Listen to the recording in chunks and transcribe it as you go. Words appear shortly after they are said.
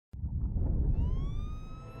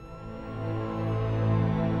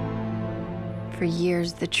For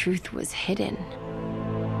years, the truth was hidden.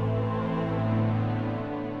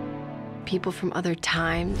 People from other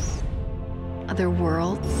times, other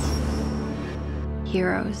worlds,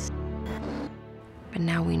 heroes. But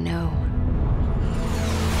now we know.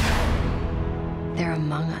 They're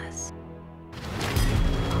among us.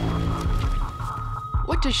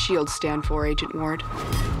 What does SHIELD stand for, Agent Ward?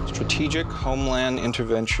 Strategic Homeland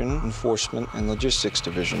Intervention, Enforcement, and Logistics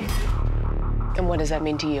Division. And what does that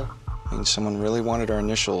mean to you? It means someone really wanted our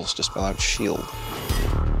initials to spell out SHIELD.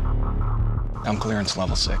 I'm clearance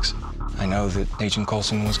level 6. I know that Agent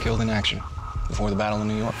Coulson was killed in action before the Battle of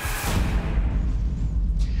New York.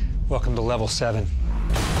 Welcome to level 7.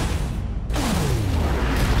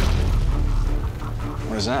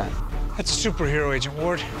 What is that? That's a superhero, Agent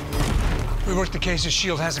Ward. We work the cases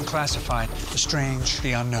SHIELD hasn't classified. The strange,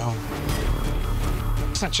 the unknown.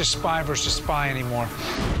 It's not just spy versus spy anymore.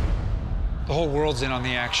 The whole world's in on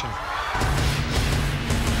the action.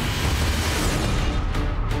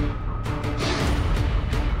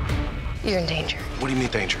 You're in danger. What do you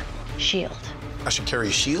mean, danger? SHIELD. I should carry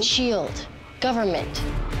a shield? SHIELD. Government.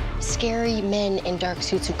 Scary men in dark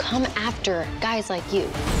suits who come after guys like you.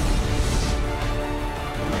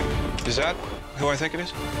 Is that who I think it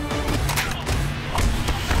is?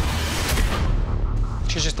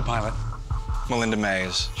 She's just the pilot. Melinda May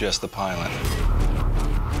is just the pilot.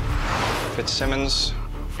 Fitzsimmons.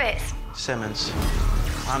 Fitz. Simmons.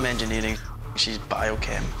 I'm engineering. She's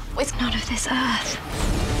biochem. It's not of this earth.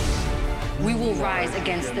 We will rise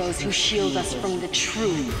against those who shield us from the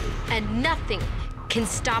truth. And nothing can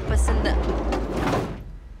stop us in the...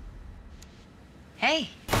 Hey.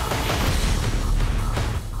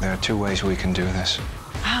 There are 2 ways we can do this.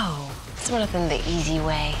 Oh, it's one of them the easy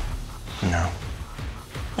way. No.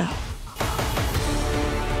 No.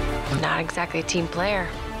 I'm not exactly a team player.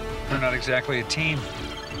 We're not exactly a team,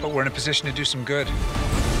 but we're in a position to do some good.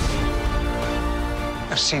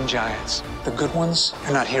 I've seen giants. The good ones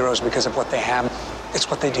are not heroes because of what they have. It's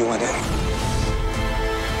what they do with it.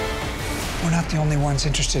 We're not the only ones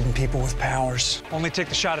interested in people with powers. Only take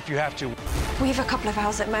the shot if you have to. We have a couple of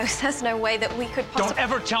hours at most. There's no way that we could possibly... Don't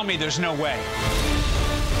ever tell me there's no way.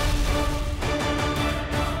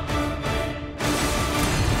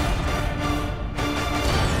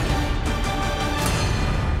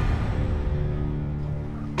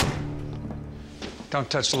 Don't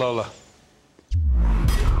touch Lola.